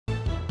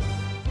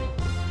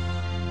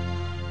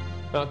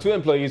Now, two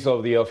employees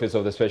of the Office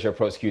of the Special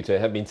Prosecutor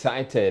have been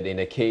cited in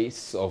a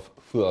case of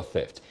fuel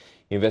theft.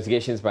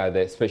 Investigations by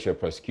the Special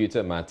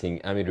Prosecutor,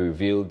 Martin Amid,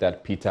 revealed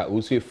that Peter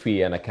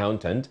Uswefri, an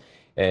accountant,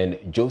 and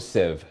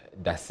Joseph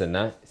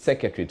Dasana,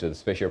 secretary to the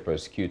Special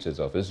Prosecutor's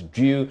Office,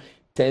 drew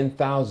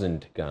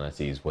 10,000 Ghana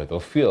cedis worth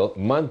of fuel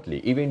monthly,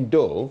 even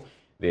though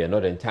they are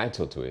not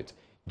entitled to it.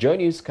 Joy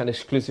News can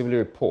exclusively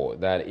report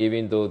that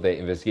even though the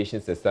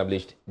investigations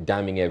established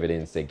damning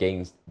evidence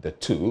against the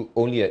two,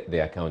 only the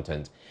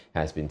accountant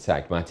has been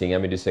sacked. Martin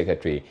Amidu's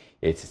secretary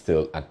is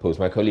still at post.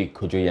 My colleague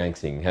Kojo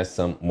Yangsing has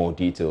some more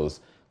details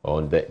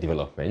on the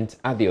development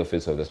at the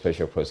Office of the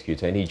Special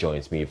Prosecutor, and he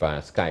joins me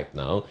via Skype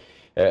now.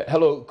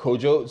 Hello,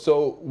 Kojo.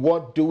 So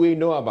what do we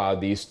know about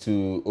these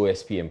two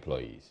OSP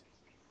employees?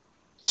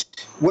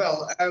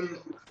 Well,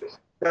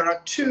 there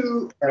are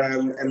two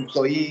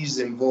employees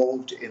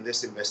involved in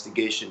this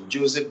investigation,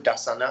 Joseph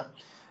Dasana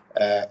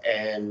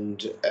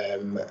and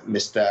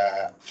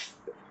Mr.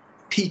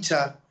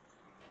 Peter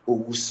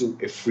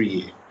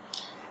Owusu-Efrie.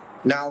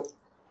 Now,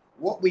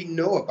 what we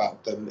know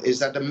about them is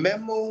that a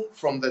memo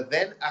from the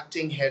then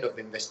acting head of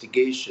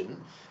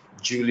investigation,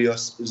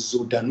 Julius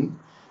Zodanu,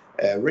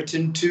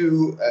 written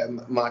to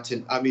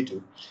Martin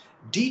Amidu,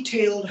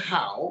 detailed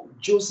how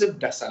Joseph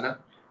Dasana,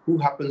 who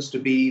happens to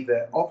be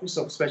the Office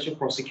of Special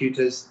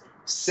Prosecutor's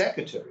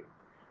secretary,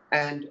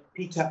 and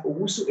Peter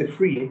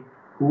Owusu-Efrie,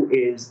 who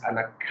is an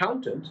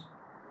accountant,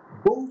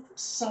 both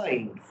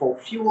signed for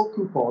fuel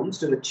coupons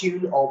to the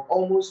tune of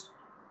almost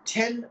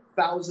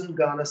 10,000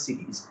 Ghana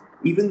cedis,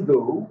 even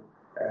though,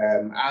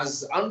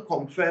 as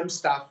unconfirmed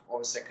staff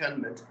on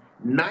secondment,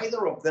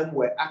 neither of them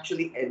were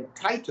actually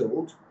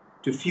entitled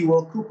to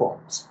fuel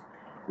coupons.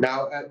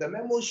 Now, the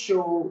memos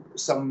show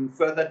some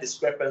further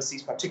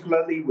discrepancies,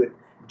 particularly with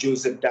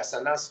Joseph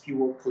Dasana's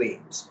fuel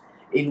claims.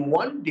 In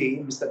one day,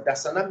 Mr.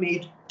 Dasana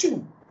made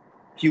two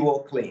fuel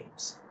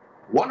claims,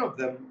 one of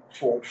them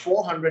for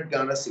 400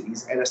 Ghana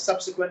cedis and a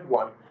subsequent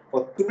one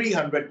for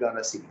 300 Ghana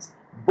cedis.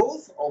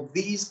 Both of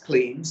these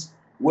claims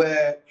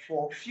were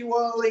for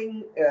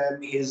fueling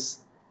his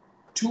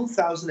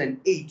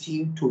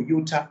 2018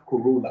 Toyota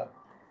Corolla.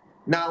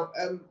 Now,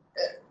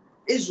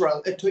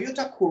 Israel, a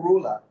Toyota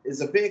Corolla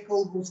is a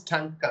vehicle whose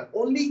tank can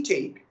only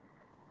take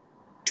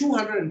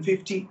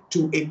 250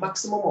 to a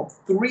maximum of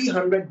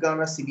 300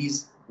 Ghana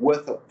cedis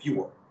worth of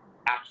fuel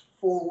at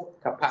full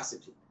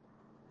capacity.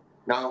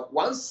 Now,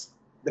 once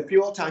the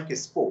fuel tank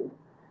is full,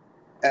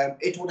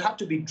 it would have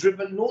to be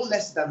driven no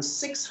less than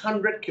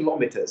 600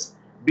 kilometers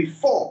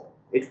before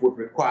it would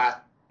require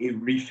a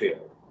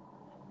refill.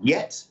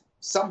 Yet,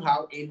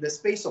 somehow, in the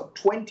space of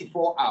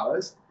 24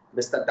 hours,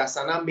 Mr.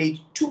 Dasana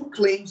made two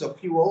claims of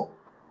fuel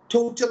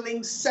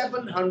totaling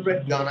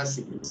 700 Ghana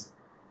cedis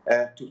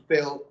to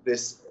fill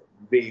this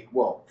vehicle,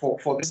 well,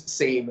 for this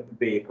same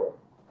vehicle.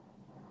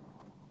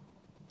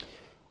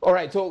 All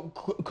right, so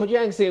could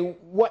you say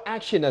what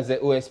action has the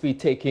OSP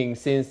taking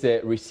since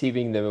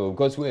receiving the memo?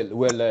 Because we're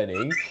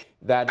learning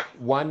that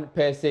one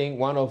person,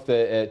 one of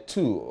the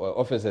two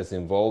officers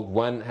involved,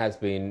 one has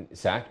been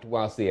sacked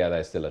whilst the other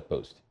is still at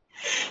post.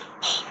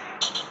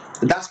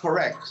 That's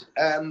correct.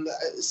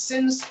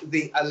 Since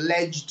the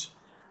alleged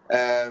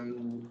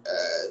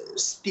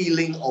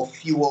stealing of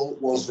fuel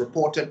was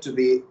reported to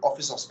the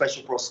Office of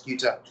Special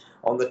Prosecutor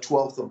on the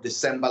 12th of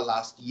December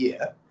last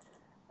year,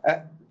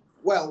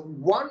 well,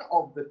 one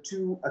of the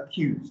two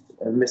accused,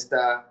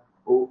 Mr.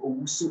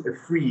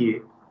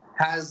 Owusu-Efrie,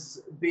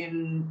 has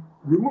been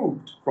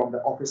removed from the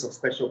Office of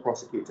Special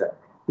Prosecutor.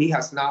 He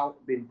has now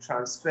been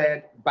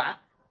transferred back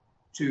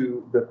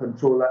to the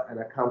Controller and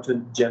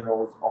Accountant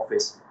General's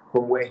office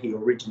from where he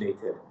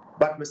originated.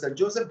 But Mr.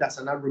 Joseph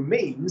Dasana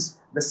remains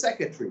the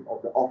secretary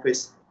of the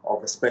Office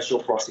of the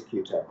Special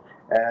Prosecutor.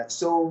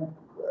 So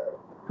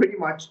pretty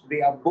much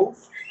they are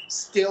both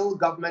still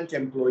government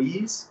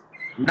employees.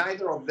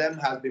 Neither of them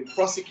has been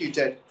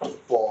prosecuted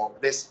for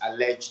this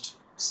alleged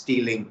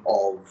stealing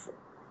of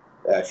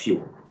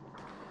fuel.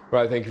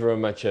 Right, thank you very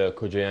much,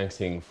 Kojo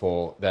Yangsing,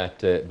 for that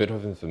bit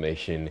of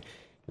information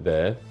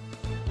there.